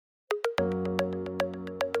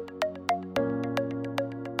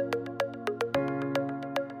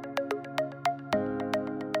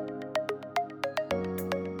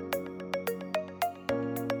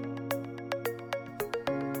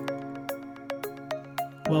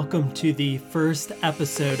Welcome to the first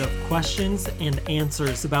episode of Questions and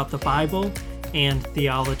Answers about the Bible and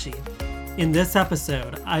Theology. In this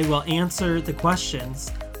episode, I will answer the questions,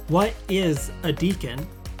 what is a deacon,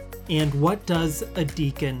 and what does a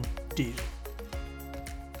deacon do?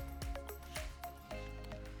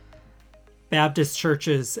 Baptist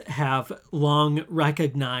churches have long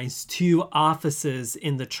recognized two offices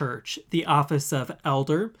in the church, the office of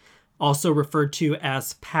elder, also referred to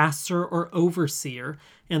as pastor or overseer,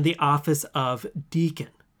 and the office of deacon.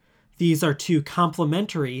 These are two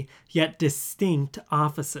complementary yet distinct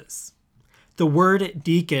offices. The word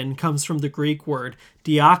deacon comes from the Greek word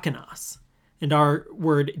diakonos, and our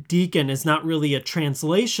word deacon is not really a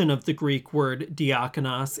translation of the Greek word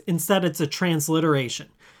diakonos. Instead, it's a transliteration.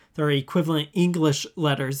 There are equivalent English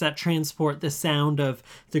letters that transport the sound of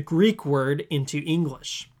the Greek word into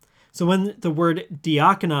English. So when the word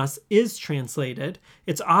diakonos is translated,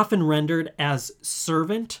 it's often rendered as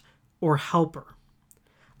servant or helper.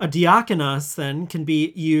 A diakonos then can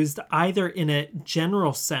be used either in a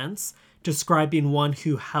general sense, describing one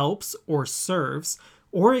who helps or serves,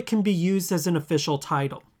 or it can be used as an official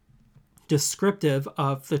title, descriptive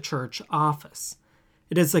of the church office.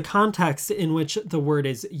 It is the context in which the word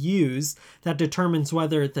is used that determines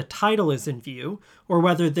whether the title is in view or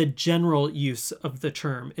whether the general use of the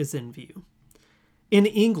term is in view. In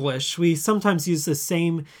English, we sometimes use the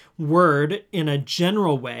same word in a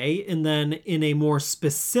general way and then in a more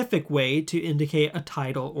specific way to indicate a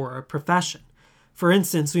title or a profession. For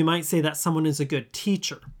instance, we might say that someone is a good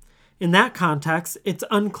teacher. In that context, it's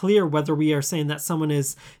unclear whether we are saying that someone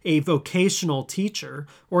is a vocational teacher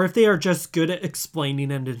or if they are just good at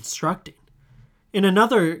explaining and instructing. In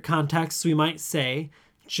another context, we might say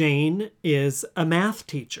Jane is a math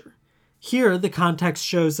teacher. Here, the context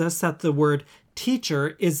shows us that the word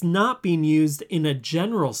teacher is not being used in a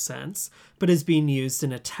general sense, but is being used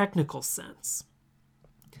in a technical sense.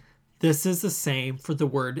 This is the same for the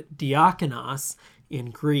word diakonos in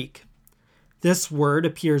Greek. This word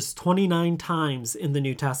appears 29 times in the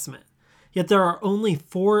New Testament, yet there are only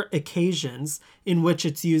 4 occasions in which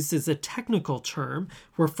it's used as a technical term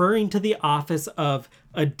referring to the office of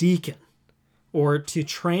a deacon, or to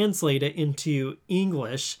translate it into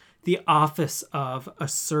English, the office of a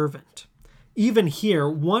servant. Even here,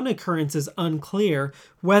 one occurrence is unclear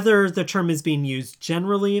whether the term is being used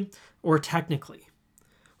generally or technically.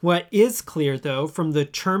 What is clear, though, from the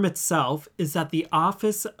term itself is that the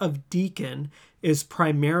office of deacon is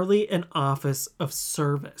primarily an office of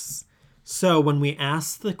service. So when we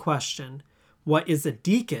ask the question, what is a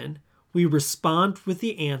deacon? We respond with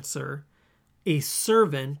the answer, a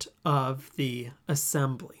servant of the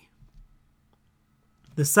assembly.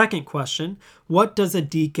 The second question, what does a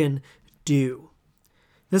deacon do?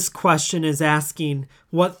 This question is asking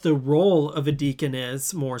what the role of a deacon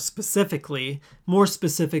is more specifically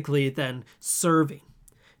than serving.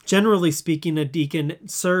 Generally speaking, a deacon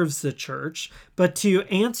serves the church, but to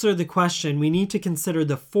answer the question, we need to consider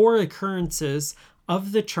the 4 occurrences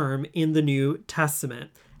of the term in the New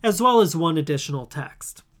Testament, as well as one additional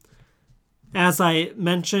text. As I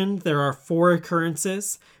mentioned, there are 4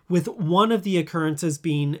 occurrences, with one of the occurrences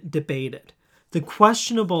being debated. The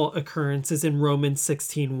questionable occurrence is in Romans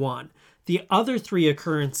 16:1. The other 3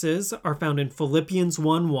 occurrences are found in Philippians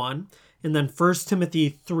 1:1, and then 1 Timothy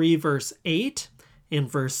 3 verse 8 and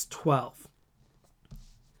verse 12.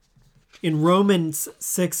 In Romans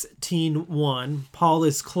 16:1, Paul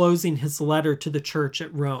is closing his letter to the church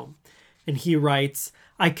at Rome, and he writes,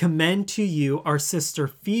 I commend to you our sister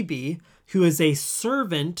Phoebe, who is a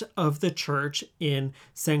servant of the church in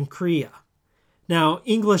Cenchrea. Now,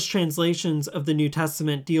 English translations of the New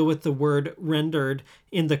Testament deal with the word rendered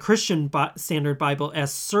in the Christian Standard Bible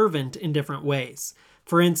as servant in different ways.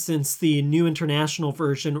 For instance, the New International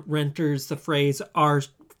Version renders the phrase, our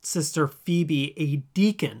sister Phoebe, a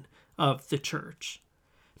deacon of the church.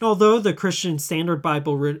 And although the Christian Standard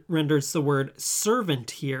Bible renders the word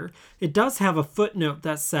servant here, it does have a footnote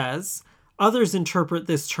that says, others interpret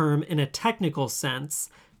this term in a technical sense,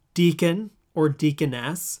 deacon or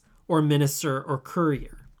deaconess, or minister or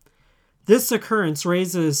courier. This occurrence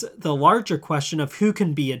raises the larger question of who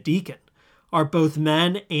can be a deacon. Are both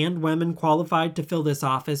men and women qualified to fill this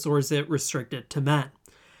office, or is it restricted to men?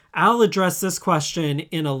 I'll address this question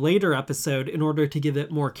in a later episode in order to give it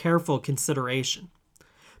more careful consideration.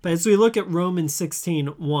 But as we look at Romans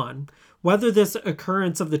 16:1, whether this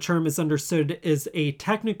occurrence of the term is understood as a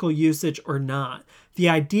technical usage or not, the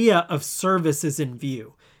idea of service is in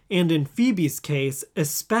view. And in Phoebe's case,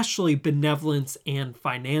 especially benevolence and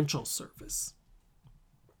financial service.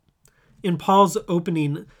 In Paul's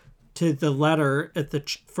opening to the letter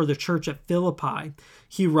for the church at Philippi,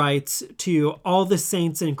 he writes to all the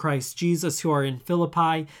saints in Christ Jesus who are in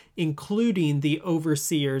Philippi, including the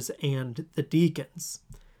overseers and the deacons.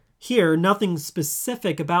 Here, nothing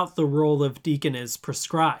specific about the role of deacon is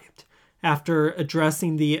prescribed. After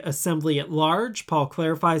addressing the assembly at large, Paul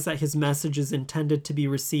clarifies that his message is intended to be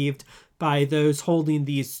received by those holding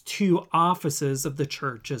these two offices of the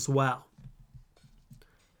church as well.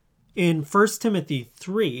 In 1 Timothy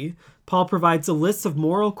 3, Paul provides a list of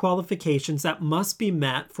moral qualifications that must be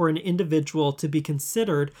met for an individual to be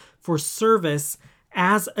considered for service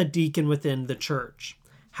as a deacon within the church.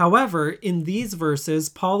 However, in these verses,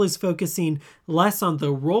 Paul is focusing less on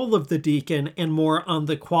the role of the deacon and more on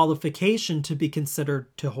the qualification to be considered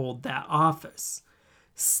to hold that office.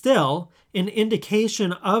 Still, an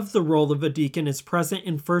indication of the role of a deacon is present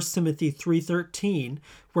in 1 Timothy 3:13,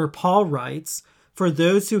 where Paul writes, "For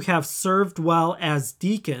those who have served well as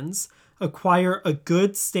deacons acquire a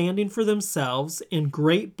good standing for themselves and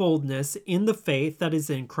great boldness in the faith that is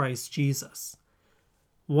in Christ Jesus."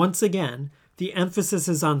 Once again, the emphasis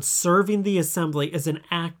is on serving the assembly as an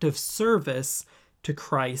act of service to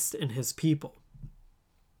Christ and his people.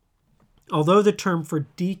 Although the term for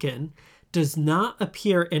deacon does not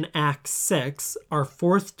appear in Acts 6, our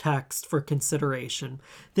fourth text for consideration,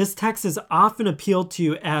 this text is often appealed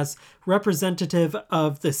to as representative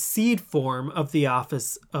of the seed form of the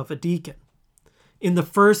office of a deacon. In the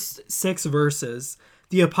first 6 verses,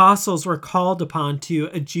 the apostles were called upon to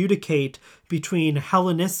adjudicate between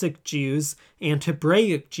Hellenistic Jews and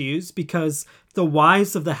Hebraic Jews because the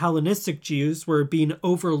wives of the Hellenistic Jews were being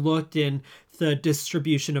overlooked in the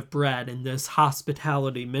distribution of bread in this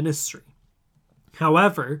hospitality ministry.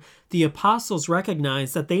 However, the apostles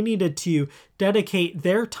recognized that they needed to dedicate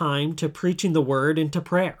their time to preaching the word and to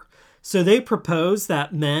prayer. So they proposed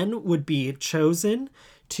that men would be chosen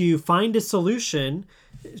to find a solution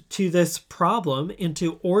to this problem and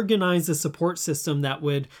to organize a support system that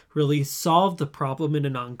would really solve the problem in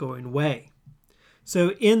an ongoing way.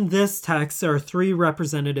 So in this text, there are 3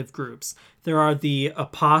 representative groups. There are the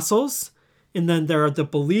apostles, and then there are the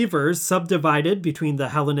believers subdivided between the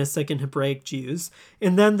Hellenistic and Hebraic Jews.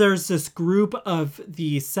 And then there's this group of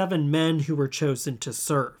the 7 men who were chosen to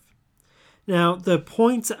serve. Now, the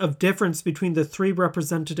points of difference between the 3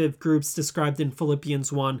 representative groups described in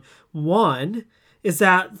Philippians 1:1 is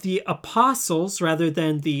that the apostles, rather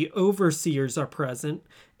than the overseers, are present,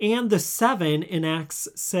 and the 7 in Acts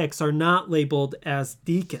 6 are not labeled as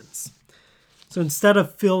deacons. So instead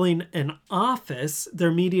of filling an office,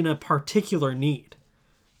 they're meeting a particular need.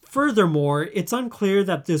 Furthermore, it's unclear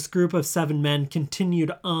that this group of 7 men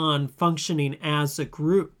continued on functioning as a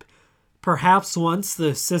group. Perhaps once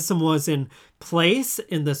the system was in place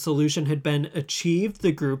and the solution had been achieved,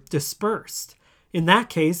 the group dispersed. In that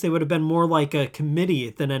case, they would have been more like a committee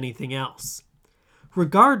than anything else.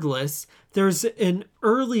 Regardless, there's an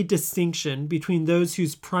early distinction between those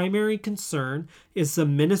whose primary concern is the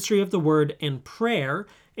ministry of the word and prayer,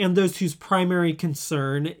 and those whose primary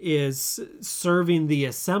concern is serving the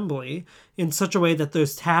assembly in such a way that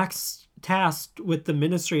those tasked with the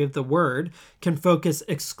ministry of the word can focus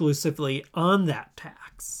exclusively on that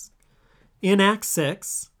task. In Acts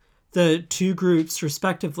 6, the 2 groups,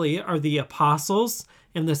 respectively, are the apostles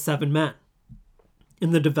and the 7 men.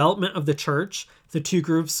 In the development of the church, the 2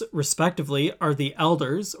 groups, respectively, are the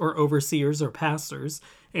elders, or overseers, or pastors,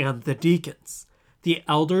 and the deacons. The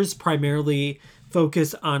elders primarily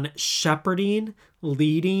focus on shepherding,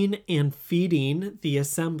 leading, and feeding the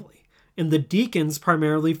assembly. And the deacons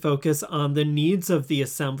primarily focus on the needs of the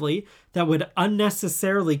assembly that would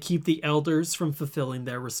unnecessarily keep the elders from fulfilling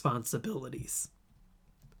their responsibilities.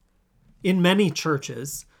 In many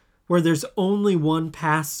churches, where there's only one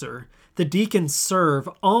pastor, the deacons serve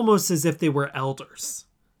almost as if they were elders,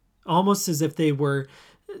 almost as if they were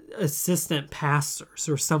assistant pastors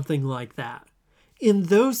or something like that. In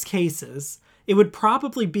those cases, it would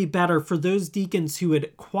probably be better for those deacons who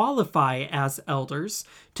would qualify as elders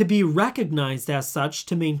to be recognized as such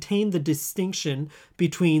to maintain the distinction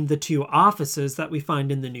between the 2 offices that we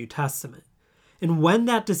find in the New Testament. And when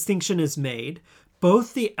that distinction is made,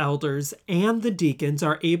 both the elders and the deacons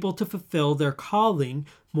are able to fulfill their calling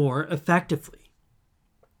more effectively.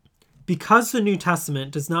 Because the New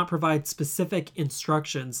Testament does not provide specific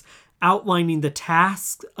instructions outlining the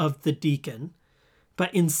tasks of the deacon,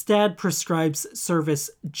 but instead prescribes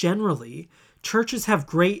service generally, churches have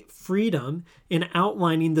great freedom in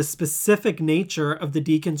outlining the specific nature of the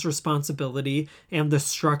deacon's responsibility and the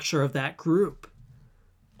structure of that group.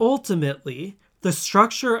 Ultimately, The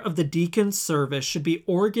structure of the deacon's service should be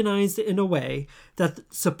organized in a way that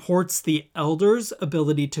supports the elder's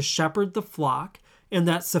ability to shepherd the flock and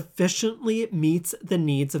that sufficiently meets the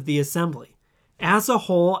needs of the assembly as a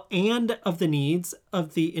whole and of the needs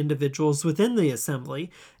of the individuals within the assembly,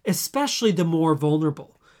 especially the more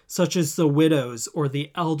vulnerable, such as the widows or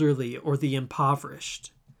the elderly or the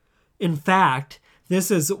impoverished. In fact, this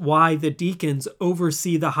is why the deacons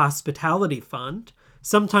oversee the hospitality fund,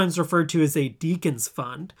 sometimes referred to as a deacon's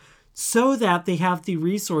fund, so that they have the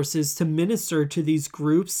resources to minister to these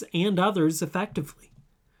groups and others effectively.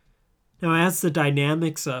 Now, as the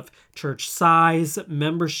dynamics of church size,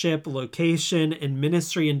 membership, location, and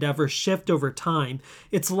ministry endeavors shift over time,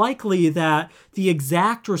 it's likely that the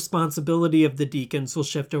exact responsibility of the deacons will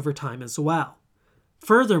shift over time as well.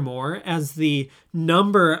 Furthermore, as the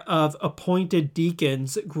number of appointed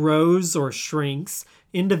deacons grows or shrinks,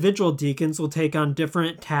 individual deacons will take on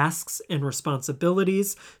different tasks and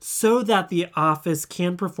responsibilities so that the office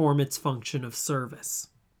can perform its function of service.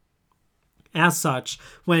 As such,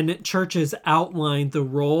 when churches outline the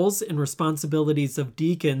roles and responsibilities of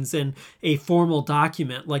deacons in a formal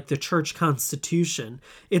document like the church constitution,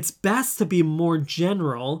 it's best to be more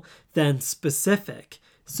general than specific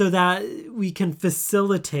so that we can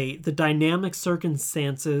facilitate the dynamic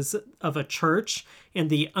circumstances of a church and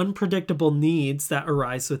the unpredictable needs that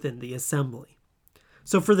arise within the assembly.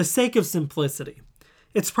 So for the sake of simplicity,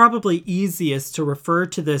 it's probably easiest to refer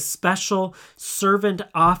to this special servant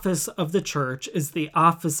office of the church as the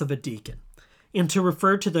office of a deacon, and to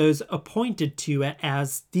refer to those appointed to it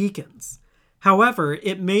as deacons. However,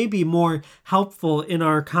 it may be more helpful in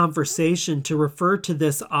our conversation to refer to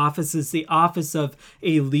this office as the office of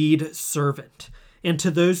a lead servant, and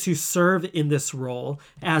to those who serve in this role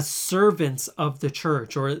as servants of the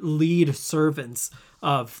church or lead servants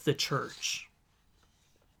of the church.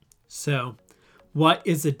 So, what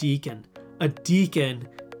is a deacon? A deacon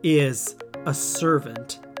is a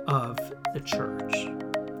servant of the church.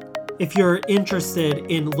 If you're interested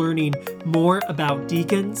in learning more about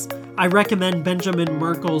deacons, I recommend Benjamin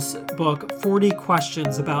Merkel's book, 40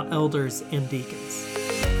 Questions About Elders and Deacons.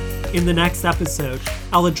 In the next episode,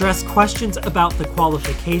 I'll address questions about the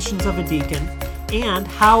qualifications of a deacon and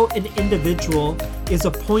how an individual is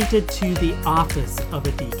appointed to the office of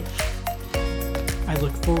a deacon. I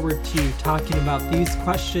look forward to talking about these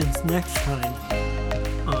questions next time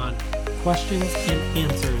on Questions and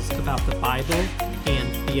Answers about the Bible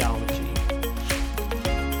and Theology.